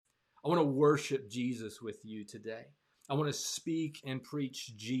I want to worship Jesus with you today. I want to speak and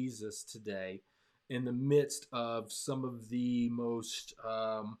preach Jesus today in the midst of some of the most,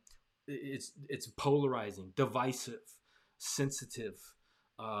 it's polarizing, divisive, sensitive,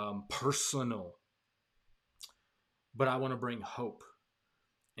 personal. But I want to bring hope.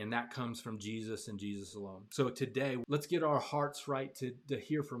 And that comes from Jesus and Jesus alone. So today, let's get our hearts right to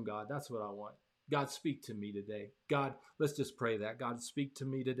hear from God. That's what I want. God, speak to me today. God, let's just pray that. God, speak to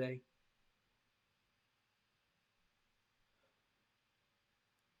me today.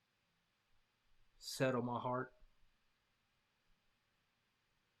 Settle my heart.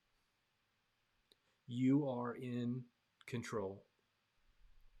 You are in control.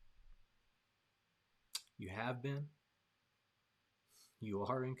 You have been. You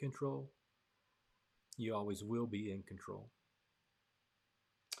are in control. You always will be in control.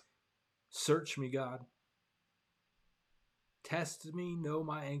 Search me, God. Test me, know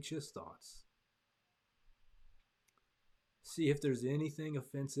my anxious thoughts. See if there's anything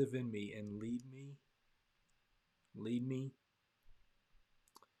offensive in me, and lead me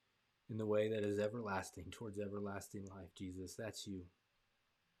in the way that is everlasting, towards everlasting life. Jesus, that's you.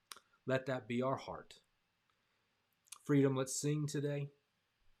 Let that be our heart. Freedom, let's sing today.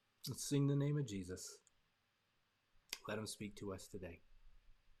 Let's sing the name of Jesus. Let him speak to us today.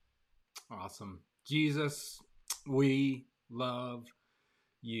 Awesome. Jesus, we love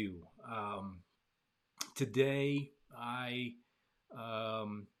you. Today, I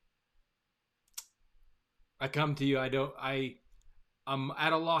come to you. I'm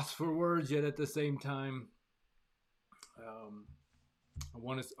at a loss for words, yet at the same time, I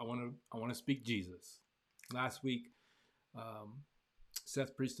want to speak Jesus. Last week,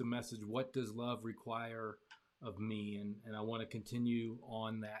 Seth preached a message, what does love require of me? And I want to continue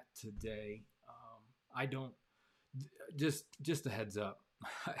on that today. I don't, just a heads up.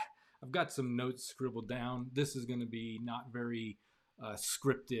 I've got some notes scribbled down. This is going to be not very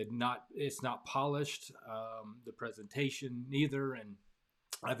scripted. It's not polished. The presentation neither, and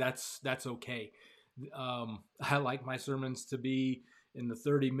that's okay. I like my sermons to be in the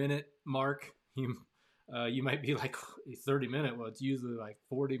 30-minute mark. You might be like 30-minute. Well, it's usually like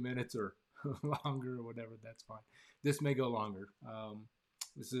 40 minutes or longer or whatever. That's fine. This may go longer.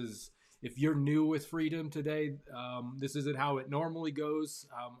 This is, if you're new with Freedom today, this isn't how it normally goes.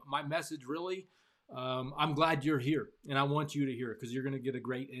 My message really, I'm glad you're here, and I want you to hear it because you're going to get a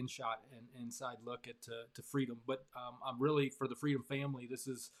great inside look at to Freedom. But I'm really, for the Freedom family, this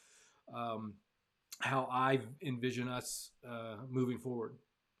is how I envision us moving forward,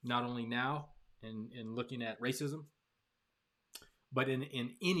 not only now in looking at racism, but in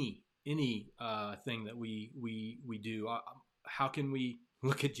any thing that we do. How can we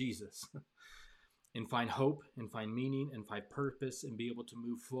look at Jesus and find hope and find meaning and find purpose and be able to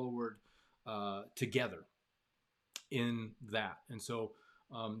move forward together in that? And so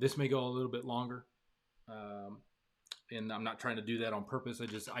this may go a little bit longer, and I'm not trying to do that on purpose.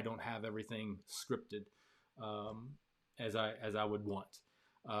 I don't have everything scripted as I would want.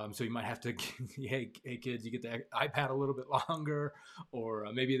 So you might have to, hey kids, you get the iPad a little bit longer, or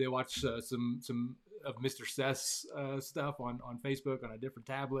maybe they watch some of Mr. Seth's stuff on Facebook on a different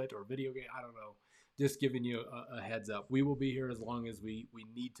tablet or video game. I don't know. Just giving you a heads up. We will be here as long as we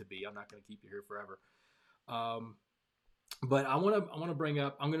need to be. I'm not going to keep you here forever. But I want to bring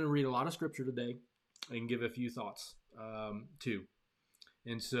up, I'm going to read a lot of scripture today and give a few thoughts too.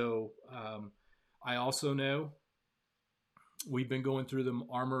 And so I also know we've been going through the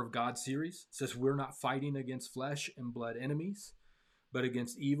Armor of God series. It says we're not fighting against flesh and blood enemies, but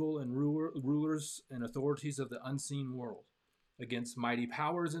against evil and rulers and authorities of the unseen world, against mighty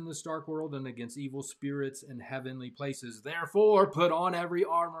powers in this dark world, and against evil spirits in heavenly places. Therefore, put on every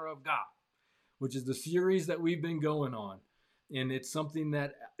armor of God, which is the series that we've been going on. And it's something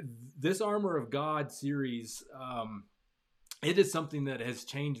that this Armor of God series, it is something that has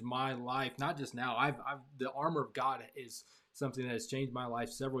changed my life. Not just now. The Armor of God is something that has changed my life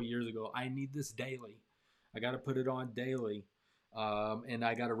several years ago. I need this daily. I got to put it on daily. And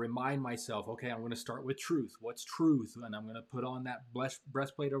I got to remind myself, okay, I'm going to start with truth. What's truth? And I'm going to put on that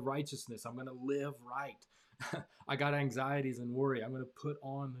breastplate of righteousness. I'm going to live right. I got anxieties and worry. I'm going to put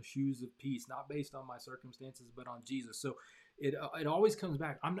on the shoes of peace, not based on my circumstances, but on Jesus. So it always comes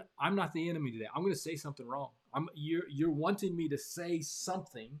back. I'm not the enemy today. I'm going to say something wrong. You're wanting me to say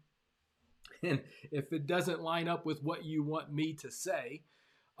something, and if it doesn't line up with what you want me to say,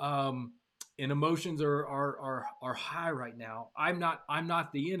 and emotions are high right now, I'm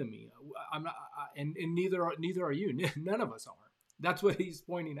not the enemy. I'm not, and neither are you. None of us are. That's what he's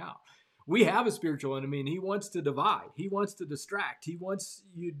pointing out. We have a spiritual enemy, and he wants to divide. He wants to distract. He wants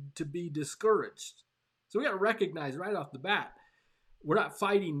you to be discouraged. So we got to recognize right off the bat, we're not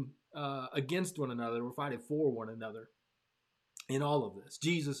fighting against one another. We're fighting for one another in all of this.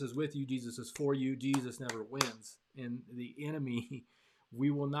 Jesus is with you. Jesus is for you. Jesus never wins. And the enemy,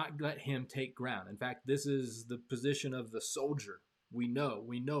 we will not let him take ground. In fact, this is the position of the soldier. We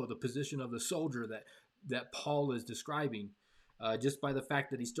know the position of the soldier that Paul is describing, just by the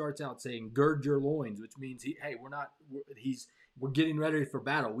fact that he starts out saying, "Gird your loins," which means we're getting ready for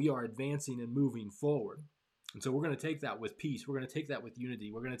battle. We are advancing and moving forward. And so we're going to take that with peace. We're going to take that with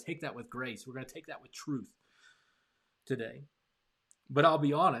unity. We're going to take that with grace. We're going to take that with truth today. But I'll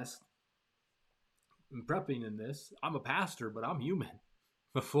be honest, in prepping in this, I'm a pastor, but I'm human.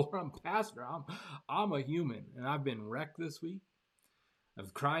 Before I'm a pastor, I'm a human, and I've been wrecked this week.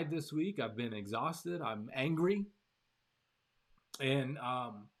 I've cried this week. I've been exhausted. I'm angry. And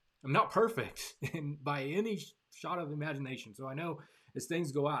I'm not perfect by any shot of the imagination. So I know as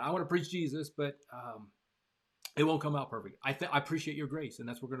things go out, I want to preach Jesus, but it won't come out perfect. I appreciate your grace, and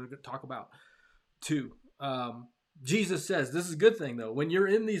that's what we're going to talk about too. Jesus says, this is a good thing, though. When you're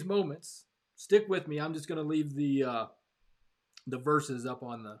in these moments, stick with me. I'm just going to leave the verses up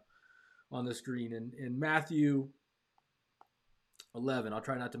on the screen. In Matthew 11, I'll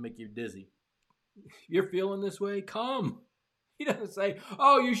try not to make you dizzy. You're feeling this way? Come. He doesn't say,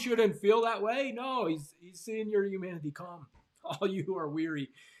 oh, you shouldn't feel that way. No, he's seeing your humanity. Come, all you who are weary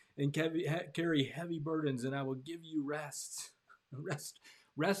and carry heavy burdens, and I will give you rest.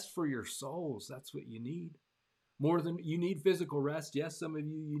 Rest for your souls. That's what you need. More than you need physical rest. Yes, some of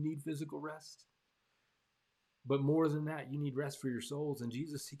you need physical rest. But more than that, you need rest for your souls. And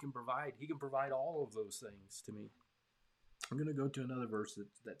Jesus, he can provide all of those things to me. I'm going to go to another verse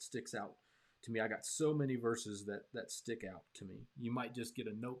that sticks out to me. I got so many verses that stick out to me. You might just get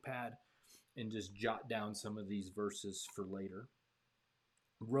a notepad and just jot down some of these verses for later.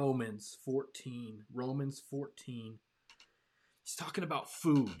 Romans 14. He's talking about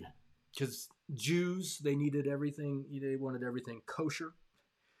food, because Jews, they needed everything. They wanted everything kosher.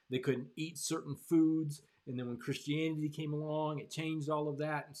 They couldn't eat certain foods. And then when Christianity came along, it changed all of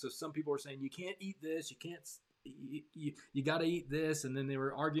that. And so some people were saying, you can't eat this. You can't. You got to eat this. And then they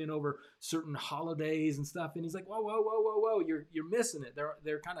were arguing over certain holidays and stuff. And he's like, whoa. You're missing it.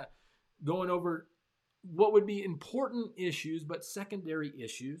 They're kind of going over what would be important issues, but secondary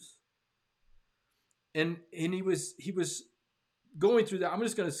issues. And he was going through that. I'm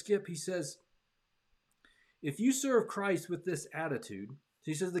just going to skip. He says, if you serve Christ with this attitude,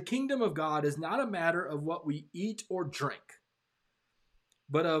 he says, the kingdom of God is not a matter of what we eat or drink,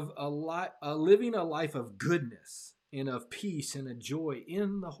 but of living a life of goodness and of peace and a joy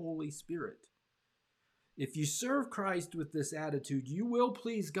in the Holy Spirit. If you serve Christ with this attitude, you will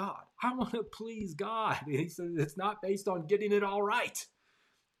please God. I want to please God. He says it's not based on getting it all right.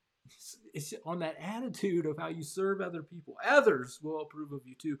 It's on that attitude of how you serve other people. Others will approve of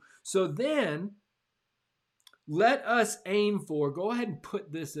you too. So then, let us aim for, go ahead and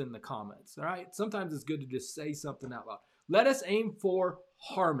put this in the comments, all right? Sometimes it's good to just say something out loud. Let us aim for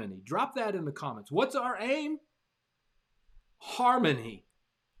harmony. Drop that in the comments. What's our aim? Harmony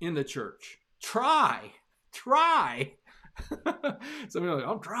in the church. Try. Some people are like,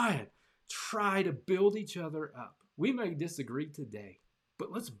 I'm trying. Try to build each other up. We may disagree today,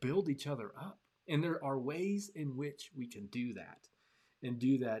 but let's build each other up. And there are ways in which we can do that, and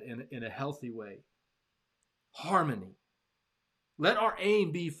do that in a healthy way. Harmony. Let our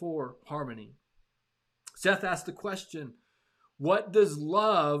aim be for harmony. Seth asked the question, what does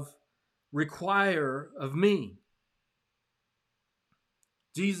love require of me?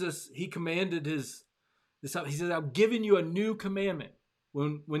 Jesus, he commanded his disciples. He says, I've given you a new commandment.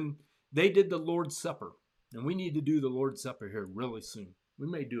 When they did the Lord's Supper, and we need to do the Lord's Supper here really soon. We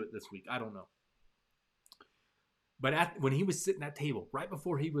may do it this week. I don't know. But when he was sitting at table, right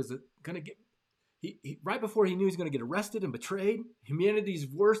before he was going to get, right before he knew he was going to get arrested and betrayed, humanity's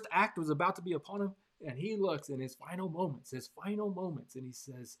worst act was about to be upon him. And he looks in his final moments, and he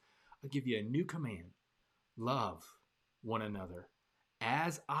says, I'll give you a new command. Love one another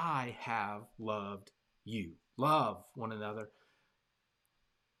as I have loved you. Love one another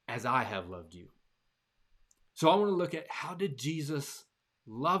as I have loved you. So I want to look at, how did Jesus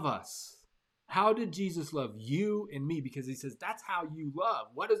love us? How did Jesus love you and me? Because he says, that's how you love.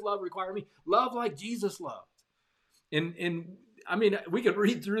 What does love require of me? Love like Jesus loved. And I mean, we could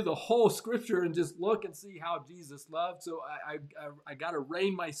read through the whole scripture and just look and see how Jesus loved. So I got to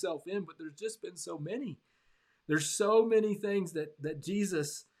rein myself in, but there's just been so many. There's so many things that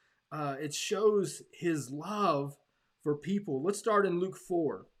Jesus, it shows his love for people. Let's start in Luke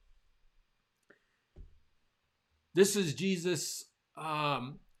 4. This is Jesus'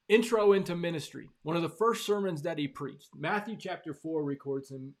 intro into ministry. One of the first sermons that he preached. Matthew chapter 4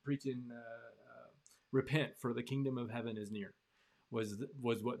 records him preaching, repent, for the kingdom of heaven is near. Was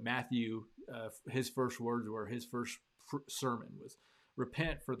what Matthew, his first words were, his first sermon was,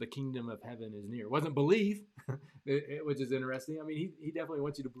 repent, for the kingdom of heaven is near. It wasn't believe, which is interesting. I mean, he definitely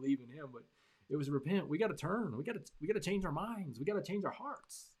wants you to believe in him, but it was repent. We got to turn. We got to change our minds. We got to change our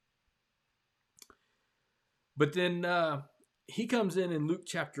hearts. But then he comes in Luke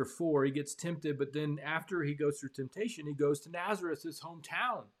chapter 4. He gets tempted, but then after he goes through temptation, he goes to Nazareth, his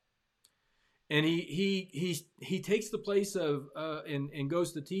hometown. And he takes the place of and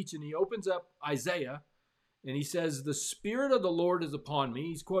goes to teach, and he opens up Isaiah, and he says, "The Spirit of the Lord is upon me."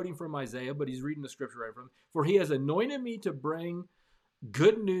 He's quoting from Isaiah, but he's reading the scripture right from. "For he has anointed me to bring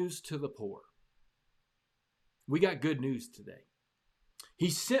good news to the poor." We got good news today. "He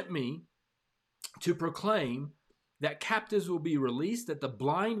sent me to proclaim that captives will be released, that the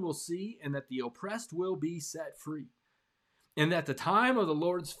blind will see, and that the oppressed will be set free, and that the time of the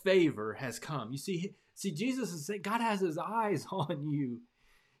Lord's favor has come." You see, Jesus is saying God has his eyes on you.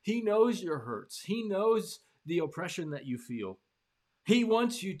 He knows your hurts. He knows the oppression that you feel. He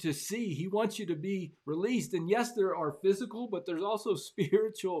wants you to see. He wants you to be released. And yes, there are physical, but there's also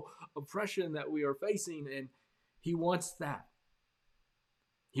spiritual oppression that we are facing, and he wants that.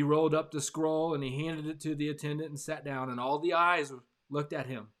 He rolled up the scroll and he handed it to the attendant and sat down, and all the eyes looked at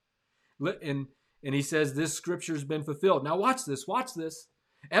him. And he says, "This scripture has been fulfilled." Now watch this, watch this.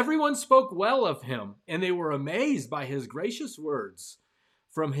 "Everyone spoke well of him, and they were amazed by his gracious words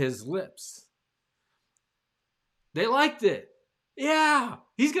from his lips." They liked it. Yeah,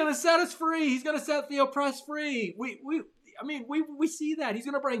 he's going to set us free. He's going to set the oppressed free. We see that. He's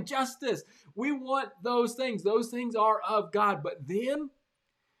going to bring justice. We want those things. Those things are of God. But then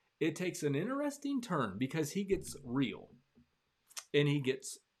it takes an interesting turn, because he gets real and he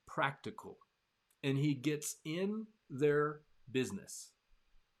gets practical and he gets in their business.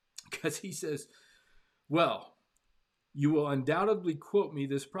 Because he says, "Well, you will undoubtedly quote me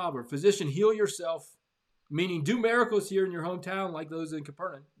this proverb, 'Physician, heal yourself,' meaning do miracles here in your hometown like those in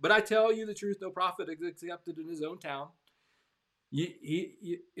Capernaum. But I tell you the truth, no prophet is accepted in his own town."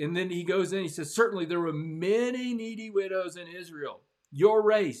 And then he goes in, he says, "Certainly there were many needy widows in Israel, your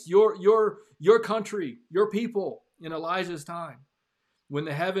race, your country, your people, in Elijah's time, when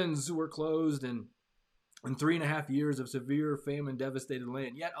the heavens were closed and 3.5 years of severe famine devastated the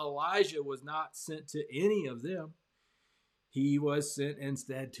land. Yet Elijah was not sent to any of them. He was sent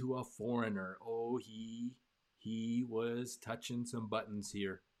instead to a foreigner." Oh, he was touching some buttons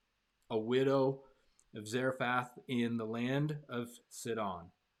here. "A widow of Zarephath in the land of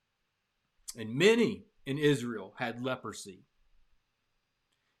Sidon. And many in Israel had leprosy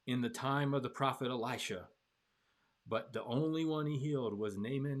in the time of the prophet Elisha. But the only one he healed was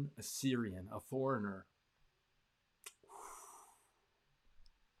Naaman, a Syrian, a foreigner."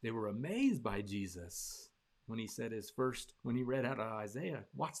 They were amazed by Jesus when he said when he read out of Isaiah.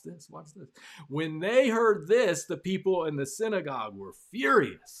 Watch this, watch this. "When they heard this, the people in the synagogue were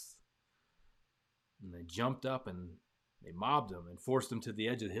furious. And they jumped up and they mobbed him and forced him to the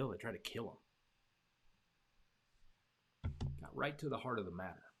edge of the hill. They tried to kill him." Got right to the heart of the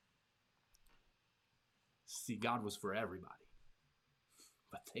matter. See, God was for everybody,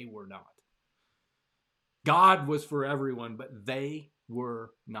 but they were not. God was for everyone, but they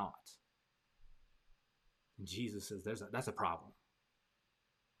were not. And Jesus says that's a problem.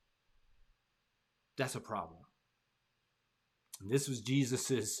 That's a problem. And this was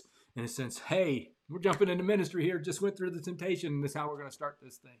Jesus's, in a sense, hey, we're jumping into ministry here, just went through the temptation, and this is how we're going to start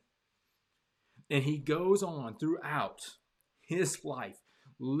this thing. And he goes on throughout his life,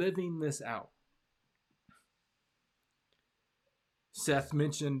 living this out. Seth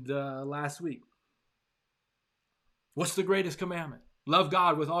mentioned last week, what's the greatest commandment? Love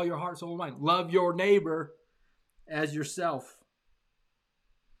God with all your heart, soul, and mind. Love your neighbor as yourself.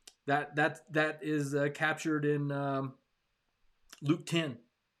 That is captured in Luke 10.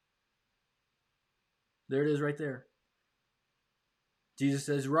 There it is right there. Jesus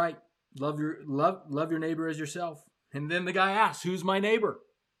says, right, love your neighbor as yourself. And then the guy asks, who's my neighbor?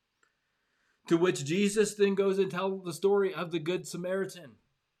 To which Jesus then goes and tells the story of the Good Samaritan.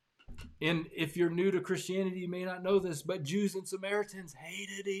 And if you're new to Christianity, you may not know this, but Jews and Samaritans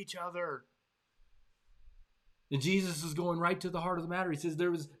hated each other. And Jesus is going right to the heart of the matter. He says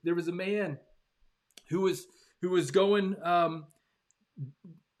there was a man who was going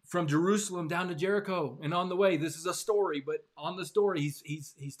from Jerusalem down to Jericho, and on the way, this is a story, but on the story,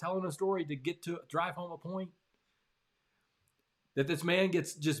 he's telling a story to drive home a point. that this man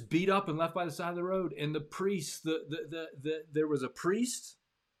gets just beat up and left by the side of the road. And the priest, there was a priest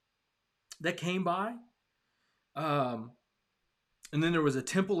that came by. And then there was a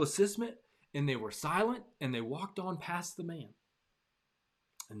temple assistant, and they were silent, and they walked on past the man.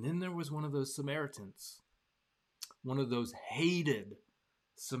 And then there was one of those Samaritans, one of those hated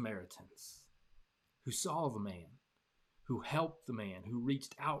Samaritans, who saw the man, who helped the man, who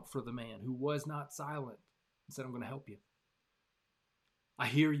reached out for the man, who was not silent, and said, I'm going to help you. I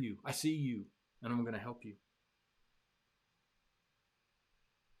hear you, I see you, and I'm going to help you.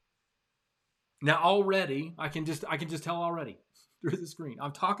 Now already, I can just tell already through the screen.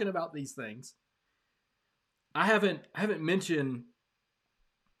 I'm talking about these things. I haven't mentioned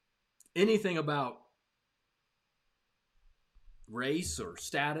anything about race or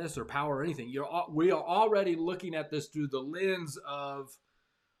status or power or anything. We are already looking at this through the lens of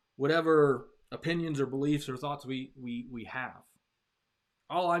whatever opinions or beliefs or thoughts we have.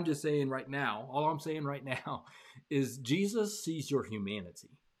 All I'm saying right now is Jesus sees your humanity.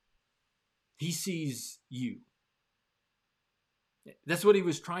 He sees you. That's what he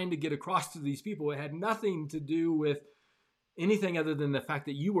was trying to get across to these people. It had nothing to do with anything other than the fact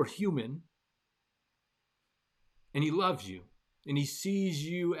that you were human, and he loves you, and he sees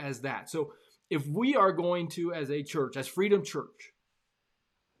you as that. So if we are going to, as a church, as Freedom Church,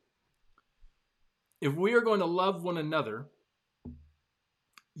 if we are going to love one another,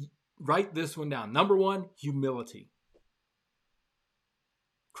 write this one down. Number one, humility.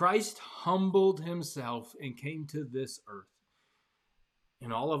 Christ humbled himself and came to this earth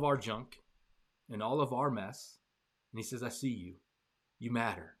in all of our junk, in all of our mess. And he says, I see you. You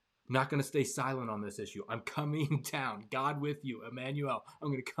matter. I'm not going to stay silent on this issue. I'm coming down. God with you, Emmanuel. I'm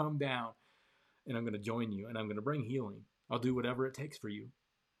going to come down and I'm going to join you and I'm going to bring healing. I'll do whatever it takes for you.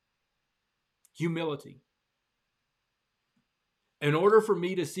 Humility. In order for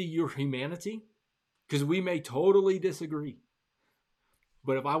me to see your humanity, because we may totally disagree,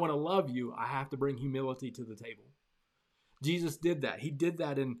 but if I want to love you, I have to bring humility to the table. Jesus did that. He did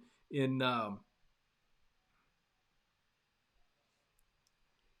that in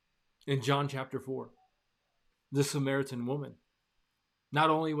John chapter 4. The Samaritan woman.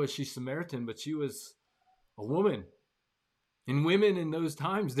 Not only was she Samaritan, but she was a woman. And women in those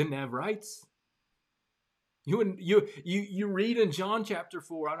times didn't have rights. You read in John chapter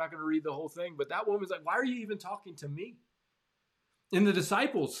 4, I'm not going to read the whole thing, but that woman's like, why are you even talking to me? And the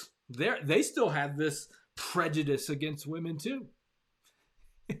disciples, they still had this prejudice against women too.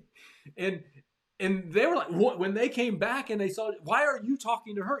 and they were like, when they came back and they saw, why are you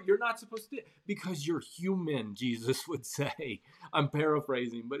talking to her? You're not supposed to. Because you're human, Jesus would say. I'm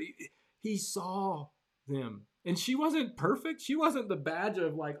paraphrasing, but he saw them. And she wasn't perfect. She wasn't the badge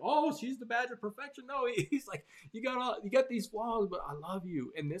of like, oh, she's the badge of perfection. No, he's like, you got these flaws, but I love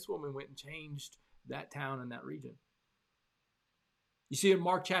you. And this woman went and changed that town and that region. You see in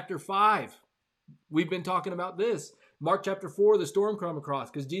Mark chapter 5, we've been talking about this. Mark chapter 4, the storm come across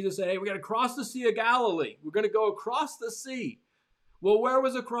because Jesus said, hey, we got to cross the Sea of Galilee. We're going to go across the sea. Well, where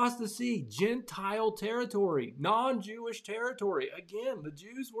was across the sea? Gentile territory, non-Jewish territory. Again, the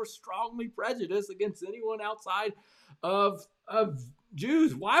Jews were strongly prejudiced against anyone outside of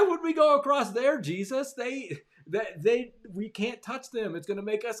Jews. Why would we go across there, Jesus? We can't touch them. It's going to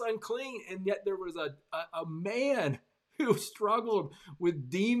make us unclean. And yet there was a man who struggled with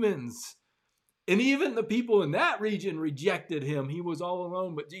demons. And even the people in that region rejected him. He was all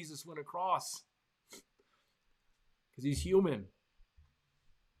alone, but Jesus went across because he's human.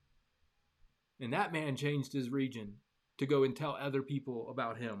 And that man changed his region to go and tell other people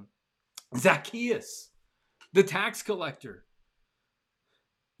about him. Zacchaeus, the tax collector.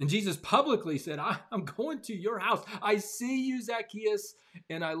 And Jesus publicly said, I'm going to your house. I see you, Zacchaeus,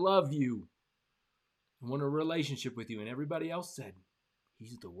 and I love you. I want a relationship with you. And everybody else said,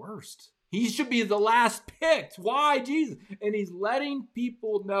 he's the worst. He should be the last picked. Why, Jesus? And he's letting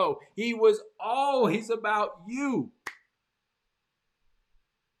people know he was always about you.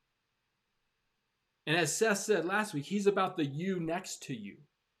 And as Seth said last week, he's about the you next to you.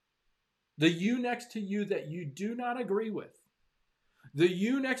 The you next to you that you do not agree with. The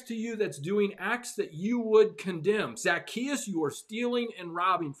you next to you that's doing acts that you would condemn. Zacchaeus, you are stealing and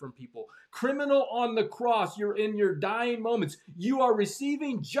robbing from people. Criminal on the cross, you're in your dying moments. You are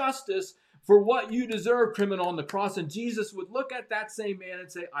receiving justice for what you deserve, criminal on the cross. And Jesus would look at that same man and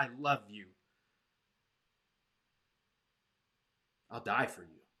say, I love you. I'll die for you.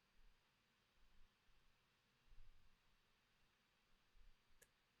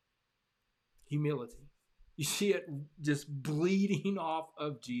 Humility. You see it just bleeding off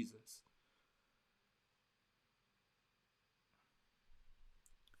of Jesus.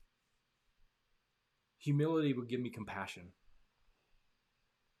 Humility will give me compassion.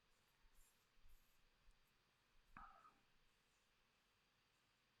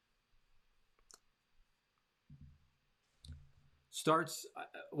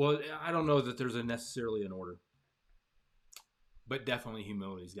 Well, I don't know that there's necessarily an order, but definitely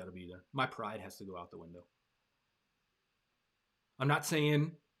humility's got to be there. My pride has to go out the window. I'm not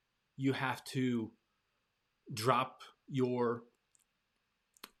saying you have to drop your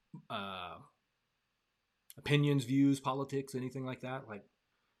opinions, views, politics, anything like that. Like,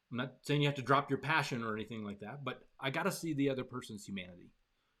 I'm not saying you have to drop your passion or anything like that, but I got to see the other person's humanity.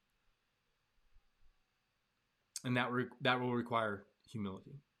 And that will require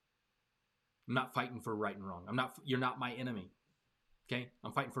humility. I'm not fighting for right and wrong. You're not my enemy. Okay?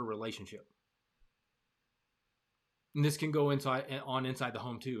 I'm fighting for a relationship. And this can go inside the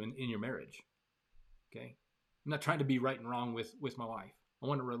home too, in your marriage. Okay? I'm not trying to be right and wrong with my wife. I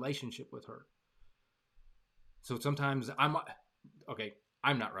want a relationship with her. So sometimes I'm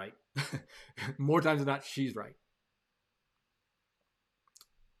not right. More times than not, she's right.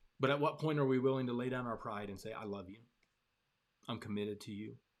 But at what point are we willing to lay down our pride and say, I love you. I'm committed to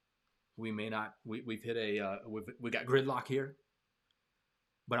you. We may not, we've hit we got gridlock here,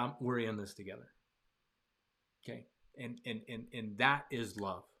 but we're in this together. Okay. And that is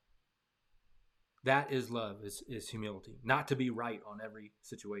love. That is love, is humility. Not to be right on every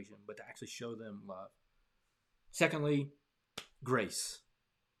situation, but to actually show them love. Secondly, grace.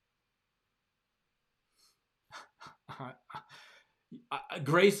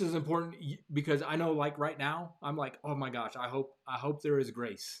 Grace is important because I know, like right now, I'm like, oh my gosh, I hope there is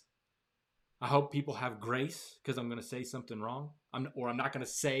grace. I hope people have grace because I'm going to say something wrong, I'm not going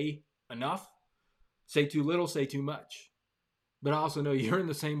to say enough, say too little, say too much. But I also know you're in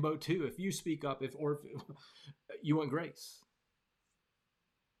the same boat too. If you speak up, if you want grace.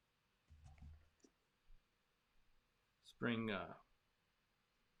 Spring.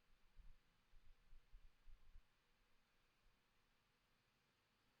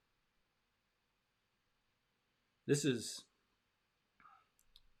 This is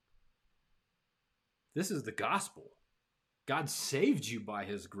the gospel. God saved you by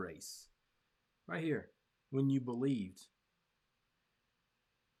his grace. Right here. When you believed.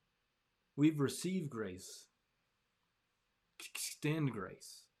 We've received grace. Extend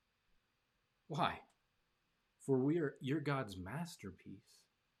grace. Why? For you're God's masterpiece.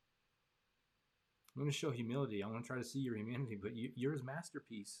 I'm going to show humility. I'm going to try to see your humanity, but you're his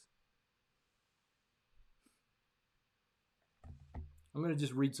masterpiece. I'm going to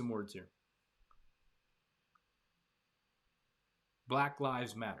just read some words here. Black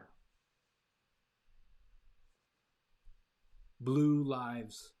lives matter. Blue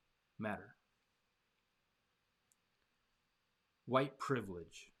lives matter. White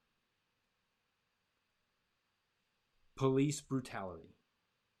privilege. Police brutality.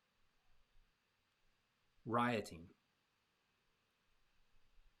 Rioting.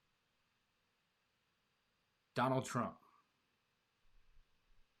 Donald Trump.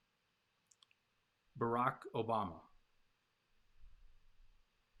 Barack Obama.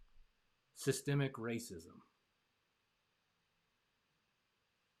 Systemic racism.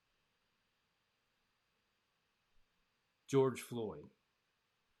 George Floyd.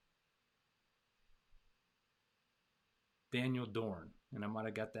 Daniel Dorn. And I might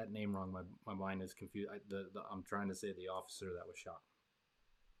have got that name wrong. My mind is confused. I'm trying to say the officer that was shot.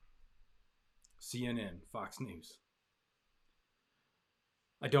 CNN, Fox News.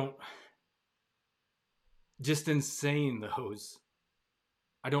 Just in saying those,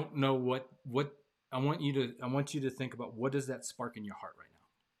 I don't know what I want you to think about. What does that spark in your heart right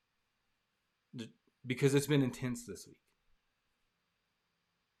now? Because it's been intense this week.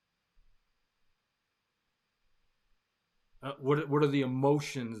 What are the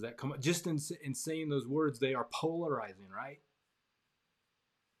emotions that come up? Just in saying those words, they are polarizing, right?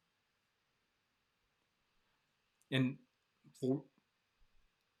 And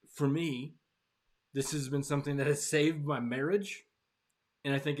for me, this has been something that has saved my marriage.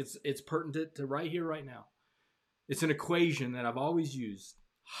 And I think it's pertinent to right here, right now. It's an equation that I've always used.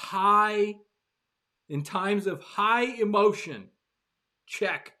 In times of high emotion,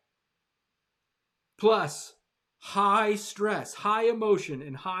 check. Plus high stress, high emotion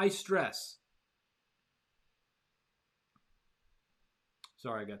and high stress.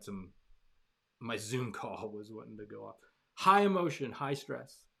 Sorry, my Zoom call was wanting to go off. High emotion, high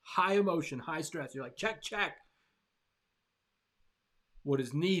stress. High emotion, high stress. You're like, check. What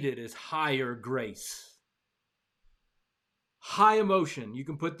is needed is higher grace. High emotion. You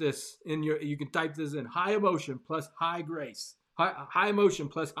can put this you can type this in. High emotion plus high grace. High emotion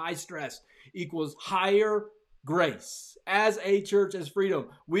plus high stress equals higher grace. As a church, as Freedom,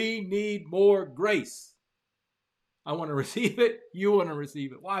 we need more grace. I want to receive it. You want to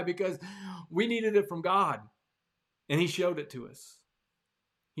receive it. Why? Because we needed it from God, and he showed it to us.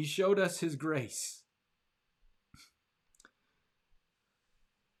 He showed us his grace.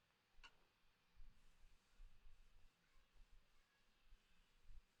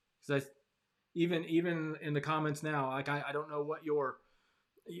 So even in the comments now, like I don't know what your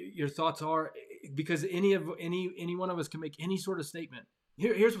thoughts are, because any one of us can make any sort of statement.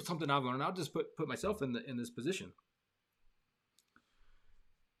 Here's something I've learned. I'll just put myself in this position.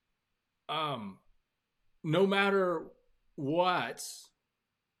 No matter what,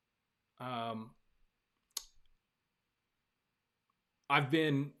 I've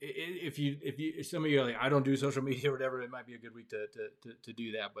been, if some of you are like, I don't do social media or whatever, it might be a good week to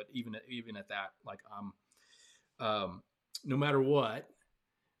do that. But even at that, like, no matter what,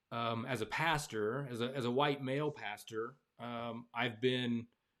 as a pastor, as a white male pastor, I've been,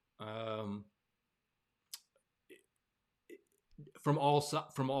 from all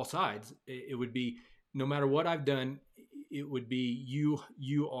sides. It would be, no matter what I've done, it would be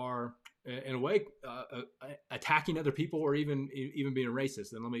you are in a way attacking other people, or even being a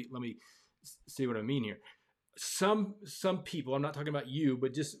racist. And let me see what I mean here. Some people, I'm not talking about you,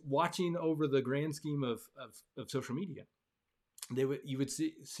 but just watching over the grand scheme of social media, you would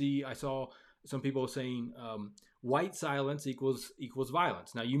see I saw some people saying white silence equals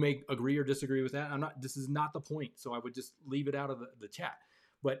violence. Now, you may agree or disagree with that. This is not the point, so I would just leave it out of the chat.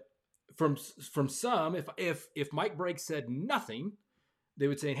 But from some, if Mike Brake said nothing, they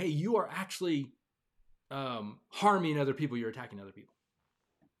would say, hey, you are actually harming other people. You're attacking other people.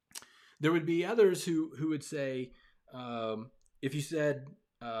 There would be others who would say, if you said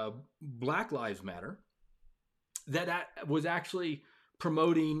Black Lives Matter, that was actually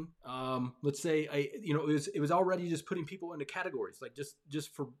promoting, let's say, it was already just putting people into categories, like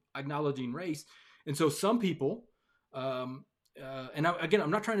just for acknowledging race. And so some people, and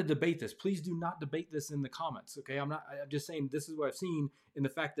I'm not trying to debate this. Please do not debate this in the comments. Okay. I'm just saying this is what I've seen in the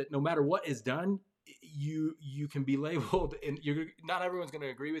fact that no matter what is done, you can be labeled, and not everyone's going to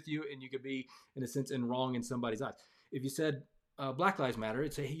agree with you. And you could be, in a sense, wrong in somebody's eyes. If you said, Black Lives Matter,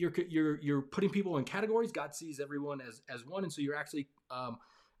 it's you're putting people in categories. God sees everyone as one. And so you're actually,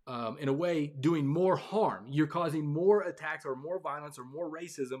 in a way, doing more harm. You're causing more attacks or more violence or more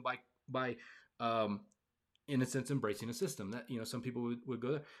racism by in a sense, embracing a system that, some people would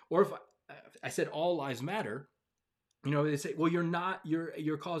go there. Or if I said all lives matter, they say, well,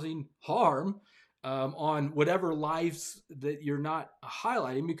 you're causing harm on whatever lives that you're not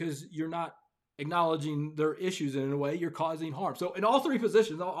highlighting, because you're not acknowledging their issues, and in a way you're causing harm. So in all three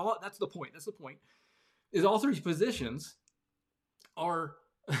positions, that's the point. That's the point. Is all three positions are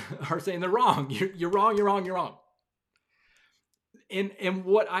saying they're wrong. You're wrong. You're wrong. You're wrong. And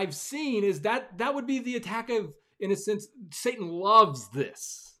what I've seen is that would be the attack of, in a sense, Satan loves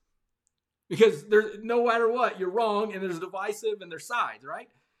this, because there's, no matter what, you're wrong, and there's divisive, and there's sides, right?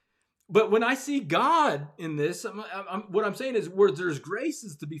 But when I see God in this, what I'm saying is, where there's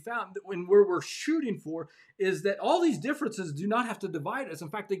graces to be found, when where we're shooting for is that all these differences do not have to divide us. In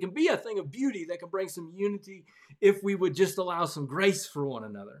fact, they can be a thing of beauty that can bring some unity if we would just allow some grace for one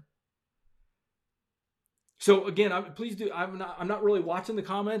another. So again, please do. I'm not really watching the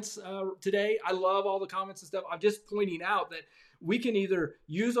comments today. I love all the comments and stuff. I'm just pointing out that we can either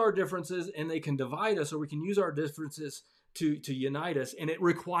use our differences and they can divide us, or we can use our differences to unite us, and it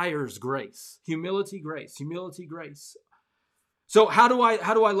requires grace, humility, grace. So how do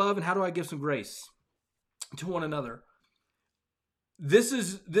I love, and how do I give some grace to one another? This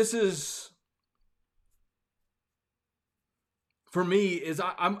is for me, is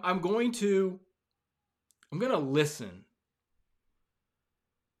I'm going to listen.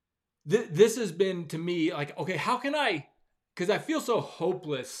 This has been to me like, okay, how can I, because I feel so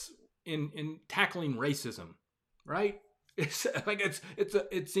hopeless in tackling racism, right? It's like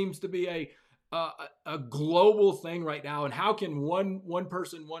it seems to be a global thing right now, and how can one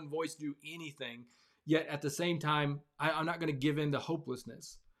person, one voice do anything? Yet at the same time, I'm not going to give in to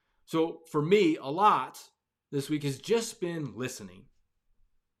hopelessness. So for me, a lot this week has just been listening.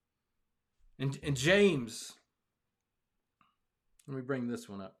 And James, let me bring this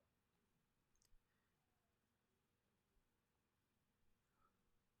one up.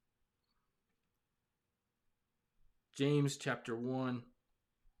 James chapter 1.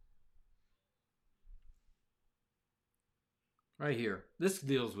 Right here. This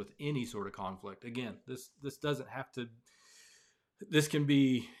deals with any sort of conflict. Again, this doesn't have to, this can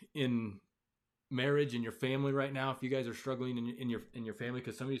be in marriage and your family right now, if you guys are struggling in your family,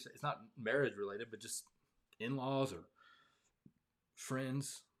 because some of you say it's not marriage related, but just in-laws or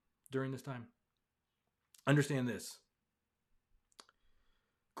friends during this time, understand this.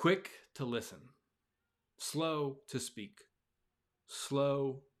 Quick to listen, slow to speak,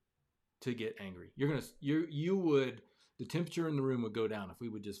 slow to get angry. The temperature in the room would go down if we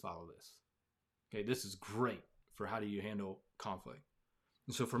would just follow this. Okay, this is great for how do you handle conflict.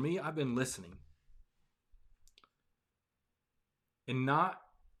 And so for me, I've been listening. And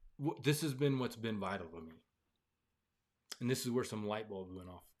this has been what's been vital to me. And this is where some light bulbs went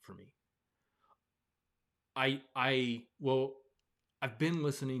off for me. I've been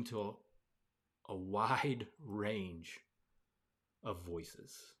listening to a wide range of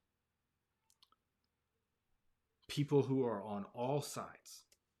voices. People who are on all sides.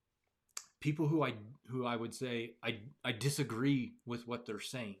 People who I would say I disagree with what they're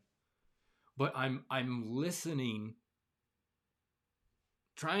saying. But I'm listening,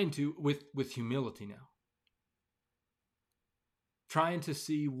 trying to with humility now. Trying to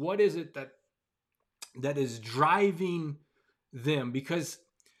see what is it that is driving them, because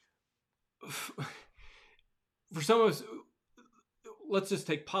for some of us, let's just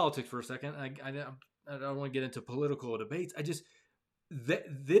take politics for a second. I don't want to get into political debates. That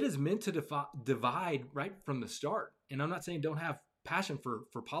is meant to divide right from the start. And I'm not saying don't have passion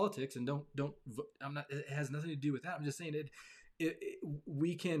for politics and don't. It has nothing to do with that. I'm just saying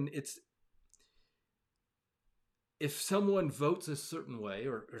if someone votes a certain way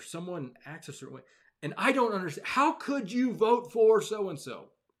or someone acts a certain way, and I don't understand, how could you vote for so-and-so?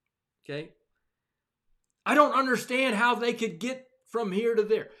 Okay. I don't understand how they could get from here to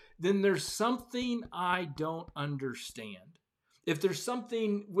there. Then there's something I don't understand. If there's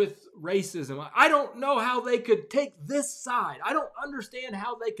something with racism, I don't know how they could take this side. I don't understand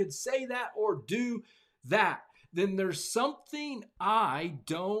how they could say that or do that. Then there's something I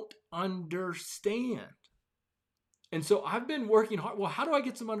don't understand. And so I've been working hard. Well, how do I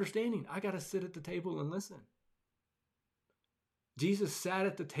get some understanding? I got to sit at the table and listen. Jesus sat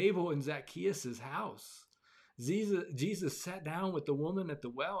at the table in Zacchaeus' house. Jesus sat down with the woman at the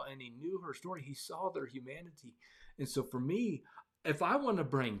well and he knew her story. He saw their humanity. And so for me, if I want to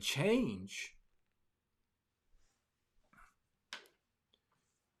bring change,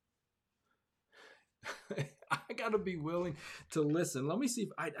 I got to be willing to listen. Let me see if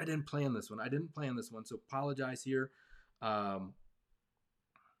I didn't plan this one. So apologize here. I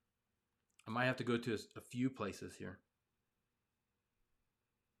might have to go to a few places here.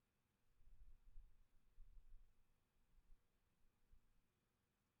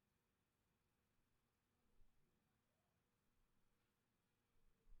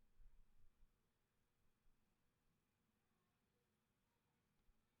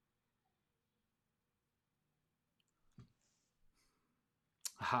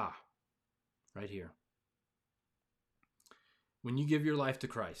 Aha, right here. When you give your life to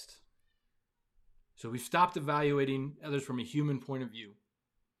Christ. So we've stopped evaluating others from a human point of view.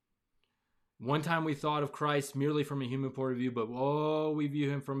 One time we thought of Christ merely from a human point of view, but we view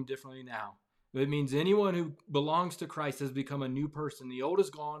him from differently now. It means anyone who belongs to Christ has become a new person. The old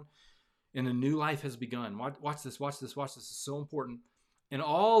is gone and a new life has begun. Watch this. This is so important. And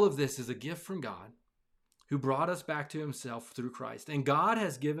all of this is a gift from God, who brought us back to himself through Christ. And God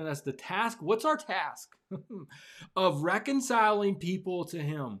has given us the task. What's our task? Of reconciling people to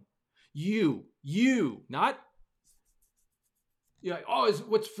him. You, not,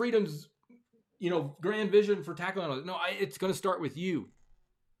 what's freedom's, grand vision for tackling it? No, it's going to start with you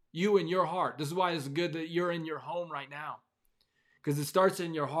in your heart. This is why it's good that you're in your home right now, because it starts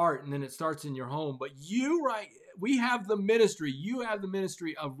in your heart and then it starts in your home. But we have the ministry. You have the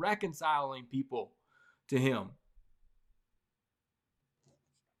ministry of reconciling people to him.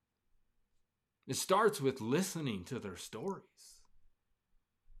 It starts with listening to their stories.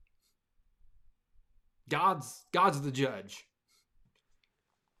 God's the judge.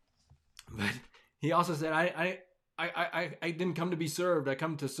 But he also said, I didn't come to be served. I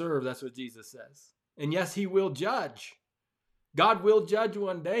come to serve. That's what Jesus says. And yes, he will judge. God will judge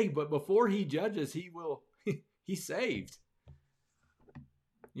one day, but before he judges, he's saved.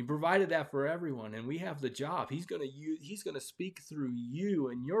 He provided that for everyone, and we have the job. He's going to speak through you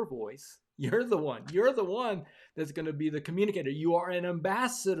and your voice. You're the one that's going to be the communicator. You are an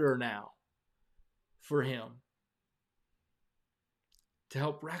ambassador now for him to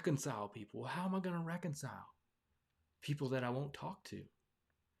help reconcile people. How am I going to reconcile people that I won't talk to?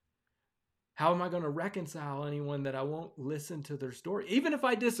 How am I going to reconcile anyone that I won't listen to their story? Even if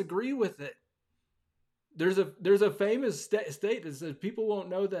I disagree with it, There's a famous state that says people won't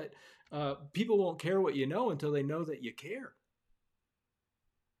know that people won't care what you know until they know that you care.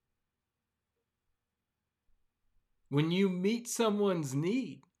 When you meet someone's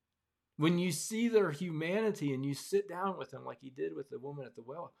need, when you see their humanity and you sit down with them like he did with the woman at the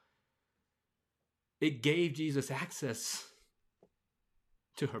well, it gave Jesus access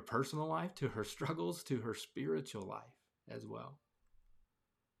to her personal life, to her struggles, to her spiritual life as well.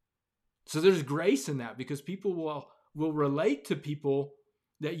 So there's grace in that, because people will relate to people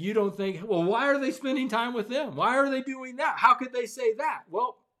that you don't think, well, why are they spending time with them? Why are they doing that? How could they say that?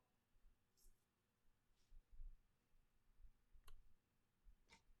 Well,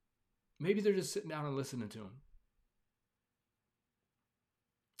 maybe they're just sitting down and listening to him.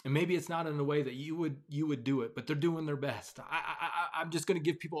 And maybe it's not in a way that you would do it, but they're doing their best. I'm just going to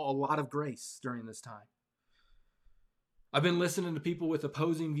give people a lot of grace during this time. I've been listening to people with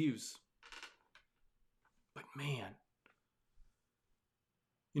opposing views. But man,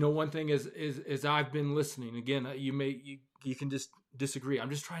 one thing is I've been listening. Again, you can just disagree. I'm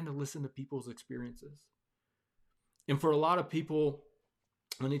just trying to listen to people's experiences. And for a lot of people,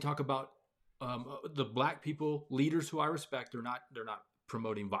 when they talk about the black people, leaders who I respect, they're not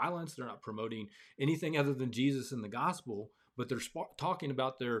promoting violence. They're not promoting anything other than Jesus and the gospel, but they're talking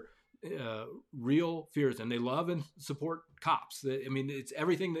about their real fears, and they love and support cops. It's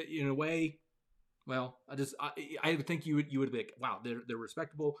everything that, in a way. Well, I would think you would be like, wow, they're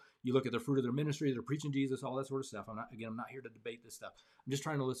respectable. You look at the fruit of their ministry, they're preaching Jesus, all that sort of stuff. I'm not here to debate this stuff. I'm just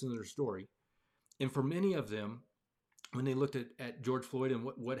trying to listen to their story. And for many of them, when they looked at George Floyd and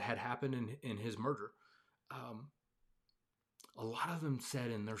what had happened in his murder, a lot of them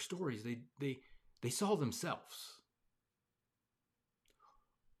said in their stories they saw themselves,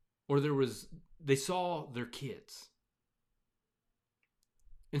 or they saw their kids.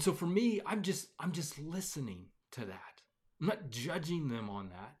 And so for me, I'm just listening to that. I'm not judging them on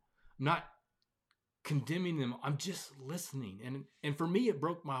that. I'm not condemning them. I'm just listening. And for me, it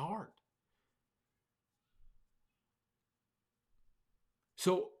broke my heart.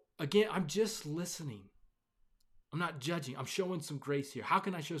 So again, I'm just listening. I'm not judging. I'm showing some grace here. How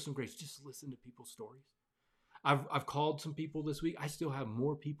can I show some grace? Just listen to people's stories. I've called some people this week. I still have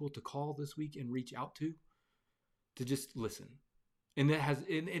more people to call this week and reach out to just listen. And it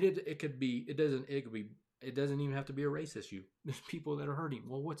doesn't even have to be a race issue. There's people that are hurting.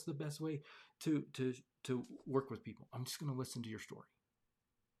 Well, what's the best way to work with people? I'm just going to listen to your story.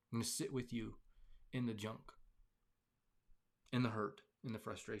 I'm going to sit with you in the junk, in the hurt, in the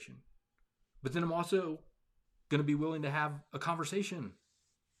frustration. But then I'm also going to be willing to have a conversation.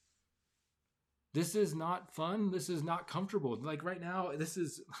 This is not fun. This is not comfortable. Like right now, this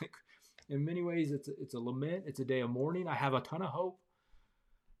is like, in many ways, it's a lament. It's a day of mourning. I have a ton of hope.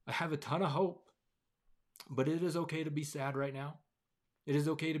 But it is okay to be sad right now. It is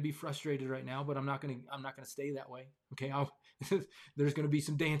okay to be frustrated right now. But I'm not gonna stay that way. Okay, there's gonna be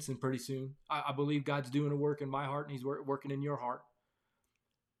some dancing pretty soon. I believe God's doing a work in my heart, and He's working in your heart.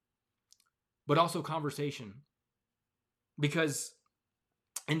 But also conversation, because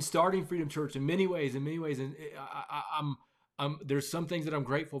in starting Freedom Church, in many ways, and there's some things that I'm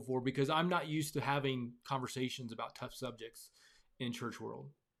grateful for, because I'm not used to having conversations about tough subjects in church world.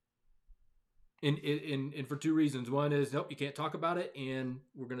 And for two reasons. One is, nope, you can't talk about it, and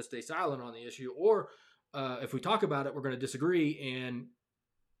we're going to stay silent on the issue. Or if we talk about it, we're going to disagree and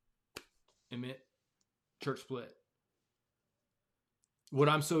church split. What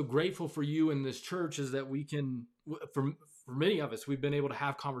I'm so grateful for you in this church is that we can, for many of us, we've been able to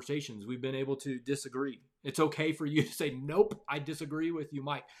have conversations. We've been able to disagree. It's okay for you to say, nope, I disagree with you,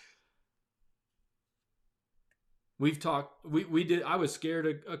 Mike. We've talked, we did, I was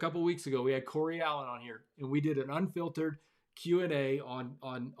scared a couple weeks ago. We had Corey Allen on here, and we did an unfiltered Q&A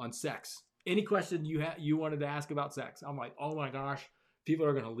on sex. Any question you wanted to ask about sex. I'm like, oh my gosh, people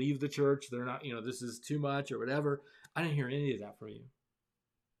are going to leave the church. They're not, this is too much or whatever. I didn't hear any of that from you.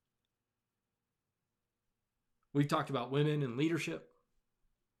 We've talked about women in leadership.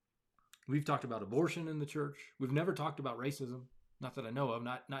 We've talked about abortion in the church. We've never talked about racism, not that I know of,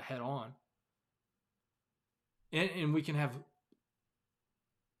 not head on. And we can have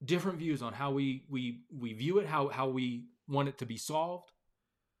different views on how we view it, how we want it to be solved.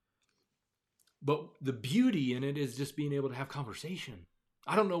 But the beauty in it is just being able to have conversation.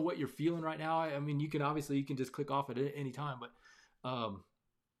 I don't know what you're feeling right now. I mean, you can just click off at any time, but I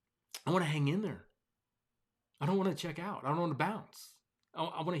want to hang in there. I don't want to check out. I don't want to bounce.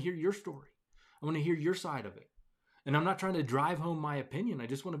 I want to hear your story. I want to hear your side of it. And I'm not trying to drive home my opinion. I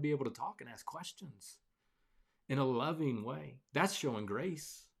just want to be able to talk and ask questions in a loving way. That's showing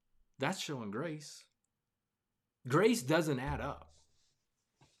grace. That's showing grace. Grace doesn't add up.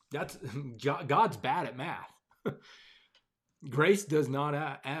 That's God's bad at math. Grace does not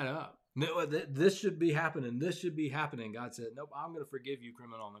add up. No, this should be happening. This should be happening. God said, nope, I'm going to forgive you,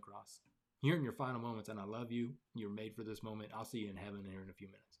 criminal on the cross. You're in your final moments, and I love you. You're made for this moment. I'll see you in heaven here in a few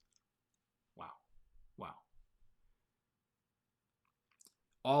minutes. Wow. Wow.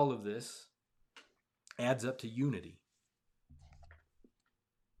 All of this adds up to unity.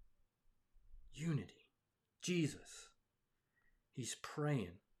 Unity. Jesus. He's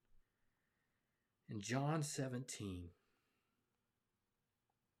praying. In John 17,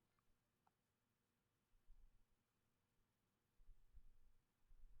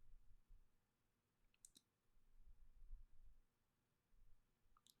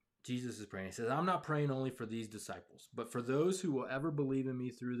 Jesus is praying. He says, I'm not praying only for these disciples, but for those who will ever believe in me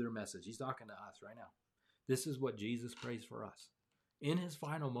through their message. He's talking to us right now. This is what Jesus prays for us. In his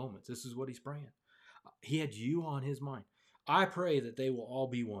final moments, this is what he's praying. He had you on his mind. I pray that they will all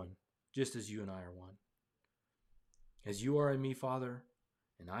be one, just as you and I are one. As you are in me, Father,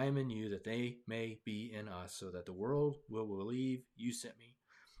 and I am in you, that they may be in us, so that the world will believe you sent me.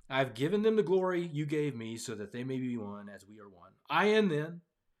 I have given them the glory you gave me, so that they may be one as we are one. I in them,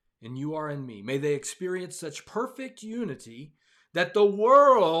 and you are in me. May they experience such perfect unity that the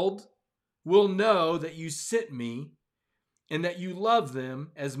world will know that you sent me and that you love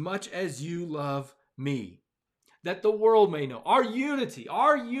them as much as you love me. That the world may know. Our unity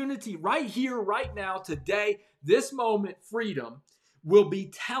right here, right now, today, this moment, freedom, will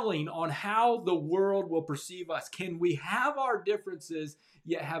be telling on how the world will perceive us. Can we have our differences,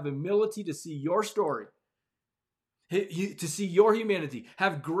 yet have humility to see your story? To see your humanity,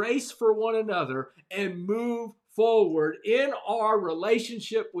 have grace for one another, and move forward in our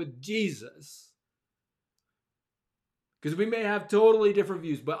relationship with Jesus. Because we may have totally different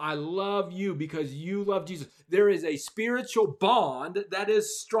views, but I love you because you love Jesus. There is a spiritual bond that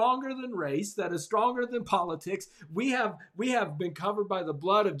is stronger than race, that is stronger than politics. We have been covered by the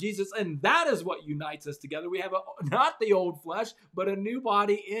blood of Jesus, and that is what unites us together. We have not the old flesh, but a new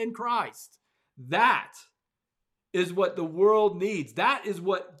body in Christ. That is what the world needs. That is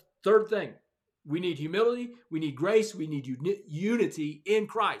what, third thing, we need humility, we need grace, we need unity in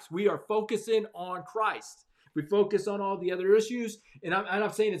Christ. We are focusing on Christ. We focus on all the other issues, and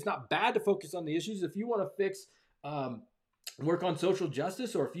I'm saying it's not bad to focus on the issues. If you want to fix, work on social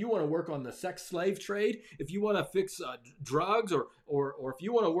justice, or if you want to work on the sex slave trade, if you want to fix drugs, or if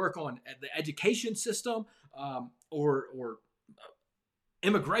you want to work on the education system, or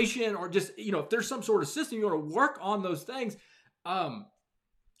immigration, or just, if there's some sort of system you want to work on those things, I'm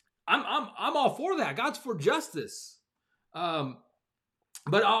all for that. God's for justice.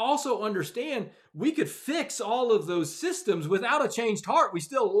 But I also understand we could fix all of those systems without a changed heart. We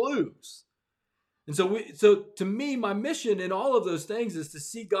still lose. And so to me, my mission in all of those things is to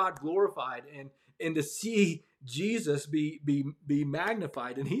see God glorified and to see Jesus be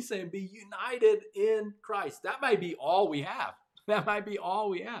magnified. And he's saying, be united in Christ. That might be all we have. That might be all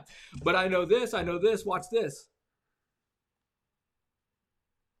we have. But I know this, watch this.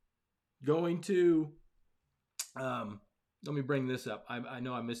 Going to, let me bring this up. I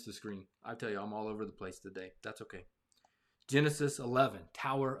know I missed the screen. I tell you, I'm all over the place today. That's okay. Genesis 11,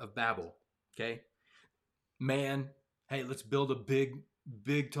 Tower of Babel. Okay. Man, hey, let's build a big,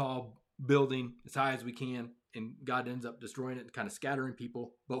 tall building as high as we can. And God ends up destroying it and kind of scattering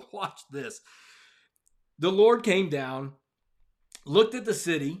people. But watch this. The Lord came down, looked at the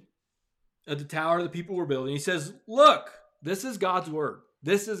city, at the tower the people were building. He says, look, this is God's word.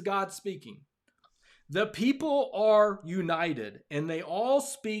 This is God speaking. The people are united and they all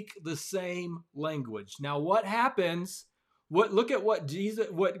speak the same language. Now, what happens? Look at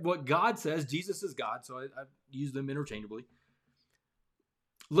what God says. Jesus is God, so I use them interchangeably.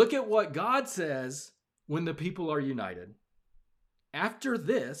 Look at what God says when the people are united. After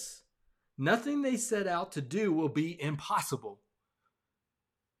this, nothing they set out to do will be impossible.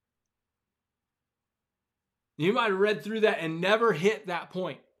 You might have read through that and never hit that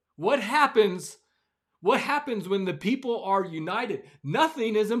point. What happens when the people are united?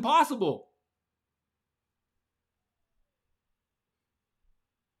 Nothing is impossible.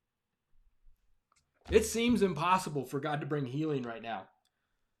 It seems impossible for God to bring healing right now.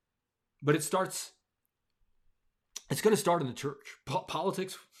 But it's going to start in the church.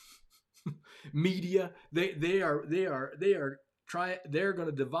 Politics, media, they're going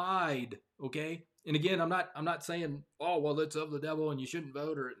to divide, okay? And again, I'm not saying, oh, well, it's of the devil and you shouldn't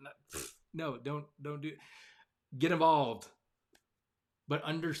vote or not. No, don't do it. Get involved. But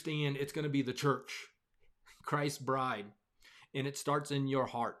understand it's going to be the church, Christ's bride, and it starts in your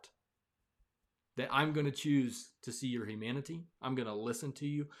heart. that I'm going to choose to see your humanity. I'm going to listen to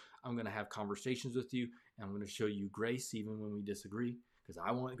you. I'm going to have conversations with you. And I'm going to show you grace even when we disagree, because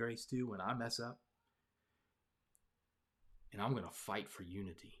I want grace too when I mess up. And I'm going to fight for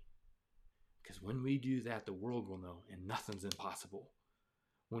unity, because when we do that, the world will know, and nothing's impossible.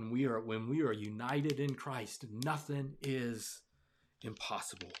 When we are united in Christ, nothing is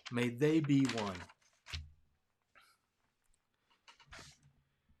impossible. May they be one.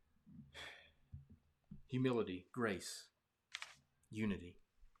 Humility, grace, unity.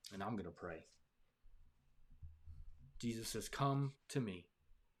 And I'm going to pray. Jesus says, come to me.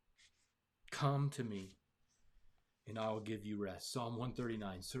 Come to me, and I will give you rest. Psalm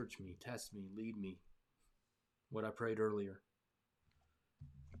 139, search me, test me, lead me. What I prayed earlier.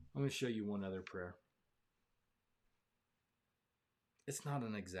 I'm going to show you one other prayer. It's not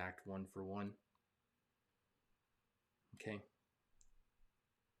an exact one for one. Okay.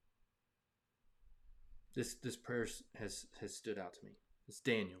 This prayer has stood out to me. It's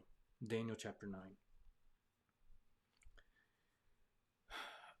Daniel chapter 9.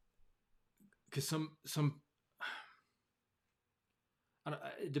 Because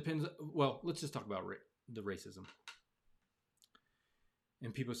it depends. Well, let's just talk about the racism.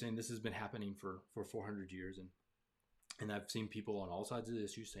 And people saying this has been happening for 400 years, and I've seen people on all sides of the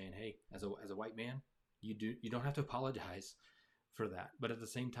issue saying, "Hey, as a white man, you don't have to apologize for that." But at the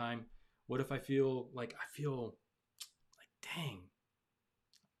same time, what if I feel like dang,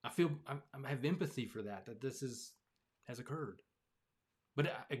 I have empathy for that this has occurred. But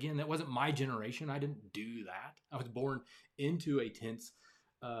again, that wasn't my generation. I didn't do that. I was born into a tense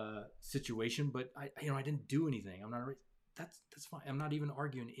situation, but I didn't do anything. I'm not. That's fine. I'm not even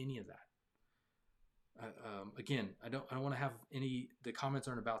arguing any of that. Again, I don't want to have any. The comments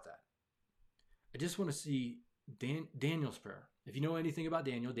aren't about that. I just want to see Daniel's prayer. If you know anything about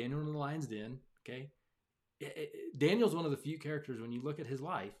Daniel in the lion's den, okay. Daniel's one of the few characters when you look at his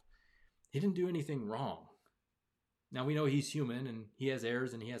life, he didn't do anything wrong. Now we know he's human and he has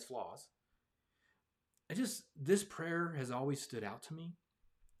errors and he has flaws. This prayer has always stood out to me.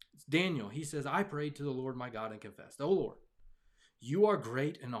 It's Daniel. He says, I prayed to the Lord my God and confessed, "Oh Lord, you are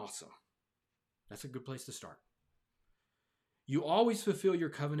great and awesome." That's a good place to start. "You always fulfill your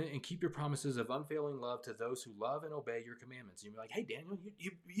covenant and keep your promises of unfailing love to those who love and obey your commandments." You'll be like, "Hey, Daniel,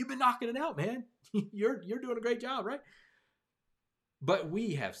 you've been knocking it out, man. You're doing a great job, right? But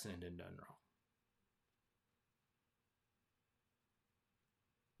we have sinned and done wrong."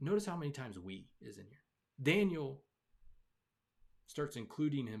 Notice how many times "we" is in here. Daniel starts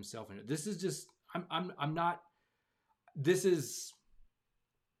including himself in it. This is just, I'm not, this is,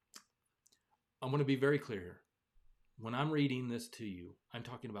 I want to be very clear here. When I'm reading this to you, I'm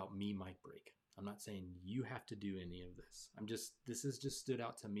talking about me, Mike Brake. I'm not saying you have to do any of this. This has just stood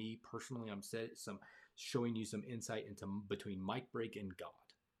out to me personally. I'm showing you some insight into between Mike Brake and God.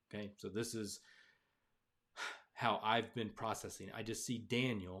 Okay. So this is how I've been processing. I just see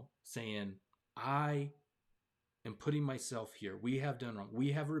Daniel saying, I am putting myself here. We have done wrong.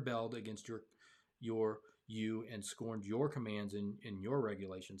 We have rebelled against you and scorned your commands and your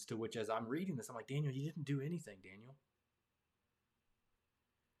regulations. To which, as I'm reading this, I'm like, Daniel, you didn't do anything, Daniel.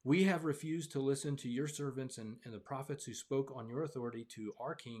 "We have refused to listen to your servants and the prophets who spoke on your authority to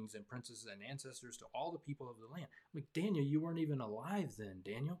our kings and princes and ancestors, to all the people of the land." I'm like, Daniel, you weren't even alive then,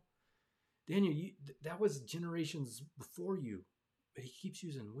 Daniel. Daniel, that was generations before you. But he keeps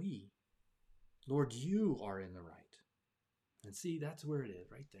using "we." Lord, you are in the right. And see, that's where it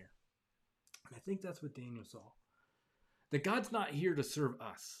is, right there. And I think that's what Daniel saw. That God's not here to serve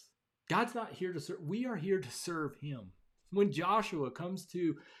us. God's not here to serve. We are here to serve him. When Joshua comes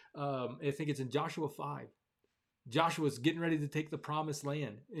to, I think it's in Joshua 5, Joshua's getting ready to take the promised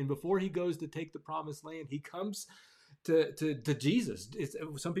land. And before he goes to take the promised land, he comes to Jesus.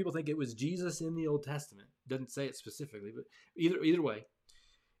 Some people think it was Jesus in the Old Testament. Doesn't say it specifically, but either way.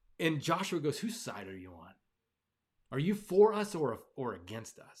 And Joshua goes, "Whose side are you on? Are you for us or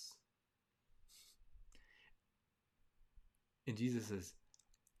against us?" And Jesus says,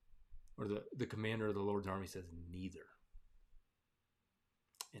 or the commander of the Lord's army says, "Neither."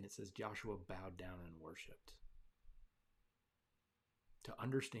 And it says Joshua bowed down and worshiped. To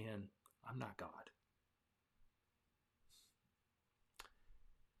understand, I'm not God.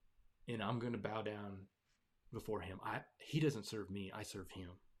 And I'm going to bow down before him. He doesn't serve me. I serve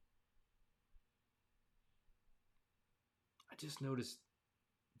him. I just noticed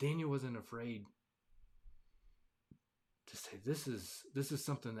Daniel wasn't afraid to say, this is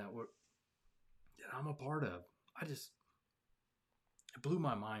something that I'm a part of. It blew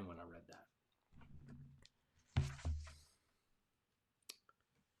my mind when I read that.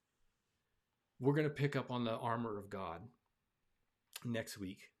 we're going to pick up on the armor of God next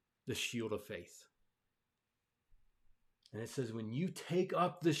week, the shield of faith. And it says, when you take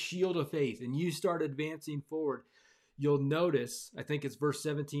up the shield of faith and you start advancing forward, you'll notice, I think it's verse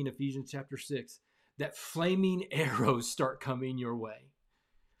 17, Ephesians chapter 6, that flaming arrows start coming your way.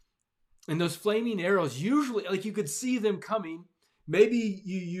 And those flaming arrows, usually, like you could see them coming. Maybe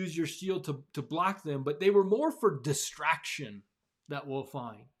you use your shield to block them, but they were more for distraction that we'll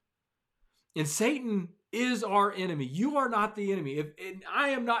find. And Satan is our enemy. You are not the enemy. And I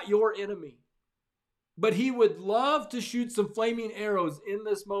am not your enemy. But he would love to shoot some flaming arrows in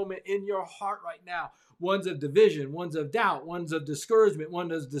this moment in your heart right now. Ones of division, ones of doubt, ones of discouragement,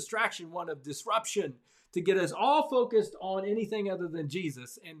 one of distraction, one of disruption, to get us all focused on anything other than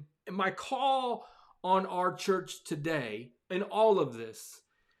Jesus. And my call on our church today in all of this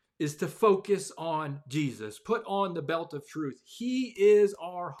is to focus on Jesus. Put on the belt of truth. He is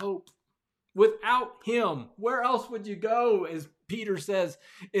our hope. Without him, where else would you go? As Peter says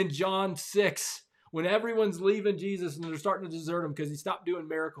in John 6, when everyone's leaving Jesus and they're starting to desert him because he stopped doing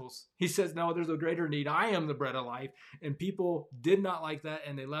miracles, he says, no, there's a greater need. I am the bread of life. And people did not like that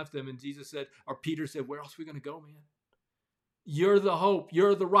and they left him. And Jesus said, or Peter said, where else are we going to go, man? You're the hope.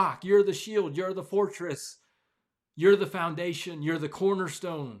 You're the rock. You're the shield. You're the fortress. You're the foundation. You're the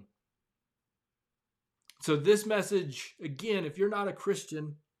cornerstone. So this message, again, if you're not a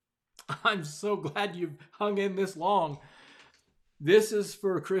Christian, I'm so glad you've hung in this long. This is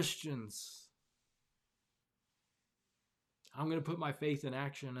for Christians. I'm going to put my faith in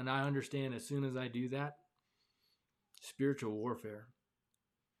action, and I understand as soon as I do that, spiritual warfare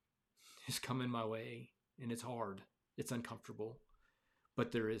is coming my way, and it's hard. It's uncomfortable,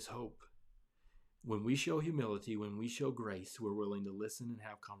 but there is hope. When we show humility, when we show grace, we're willing to listen and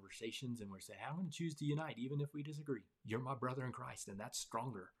have conversations, and we're saying, I'm going to choose to unite, even if we disagree. You're my brother in Christ, and that's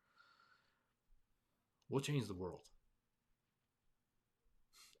stronger. We'll change the world.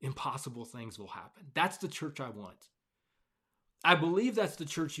 Impossible things will happen. That's the church I want. I believe that's the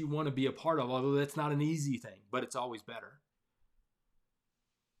church you want to be a part of, although that's not an easy thing, but it's always better.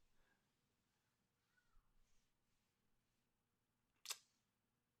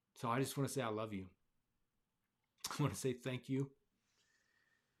 So I just want to say I love you. I want to say thank you.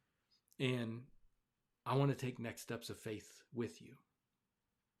 And I want to take next steps of faith with you.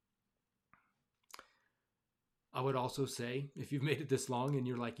 I would also say, if you've made it this long and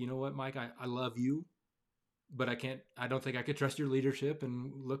you're like, you know what, Mike, I love you, but I don't think I could trust your leadership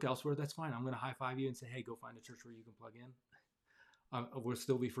and look elsewhere. That's fine. I'm going to high five you and say, hey, go find a church where you can plug in. We'll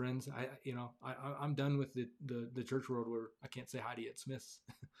still be friends. I'm done with the church world where I can't say hi to you at Smith's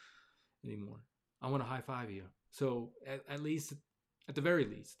anymore. I want to high five you. So at the very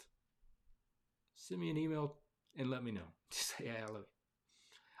least, send me an email and let me know. Just say, yeah, I love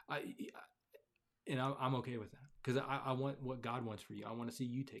you. I'm okay with that because I want what God wants for you. I want to see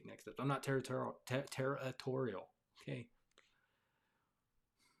you take next steps. I'm not territorial. Okay.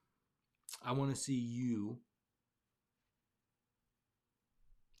 I want to see you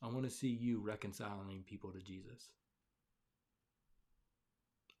reconciling people to Jesus.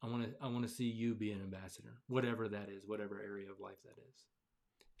 I want to see you be an ambassador, whatever that is, whatever area of life that is.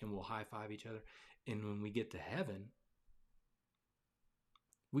 And we'll high five each other. And when we get to heaven,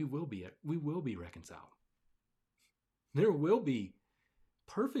 we will be reconciled. There will be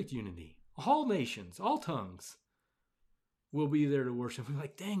perfect unity. All nations, all tongues will be there to worship. We're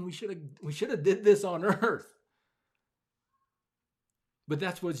like, dang, we should have did this on earth. But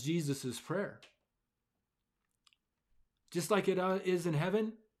that's what's Jesus' prayer. Just like it is in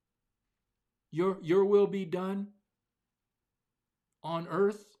heaven, your will be done on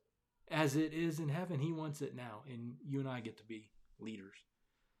earth as it is in heaven. He wants it now, and you and I get to be leaders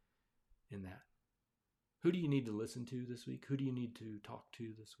in that. Who do you need to listen to this week? Who do you need to talk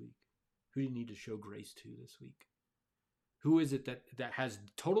to this week? Who do you need to show grace to this week? Who is it that has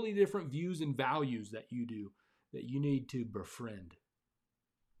totally different views and values that you do, that you need to befriend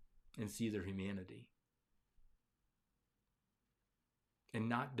and see their humanity and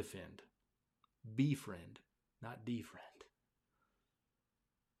not defend? Befriend, not defriend,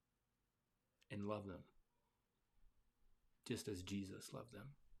 and love them just as Jesus loved them.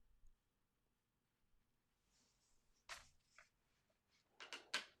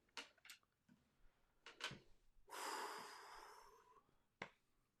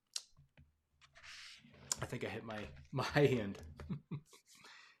 I think I hit my end.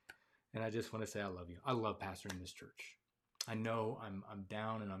 And I just want to say I love you. I love pastoring this church. I know I'm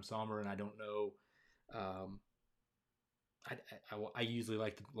down and I'm somber and I don't know. I usually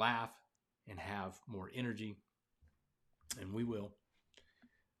like to laugh and have more energy, and we will.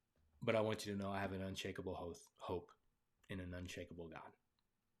 But I want you to know I have an unshakable hope in an unshakable God.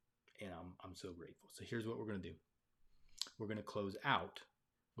 And I'm so grateful. So here's what we're going to do. We're going to close out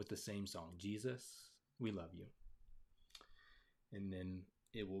with the same song, Jesus, we love you. And then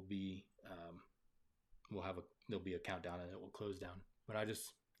it will be, there'll be a countdown and it will close down. But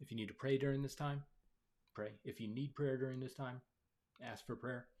if you need to pray during this time, pray. If you need prayer during this time, ask for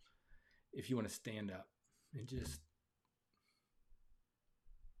prayer. If you want to stand up and just,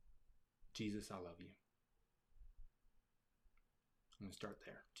 Jesus, I love you. I'm going to start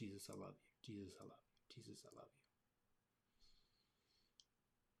there. Jesus, I love you. Jesus, I love you. Jesus, I love you.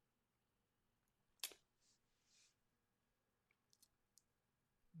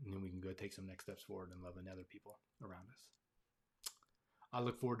 And then we can go take some next steps forward in loving other people around us. I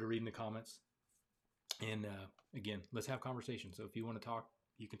look forward to reading the comments. And again, let's have conversations. So if you want to talk,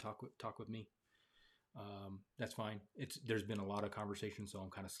 you can talk with me. That's fine. There's been a lot of conversation, so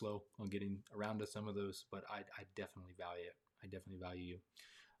I'm kind of slow on getting around to some of those, but I definitely value it. I definitely value you.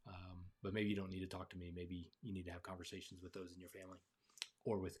 But maybe you don't need to talk to me. Maybe you need to have conversations with those in your family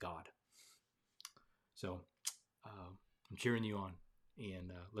or with God. So I'm cheering you on,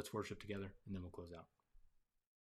 and let's worship together, and then we'll close out.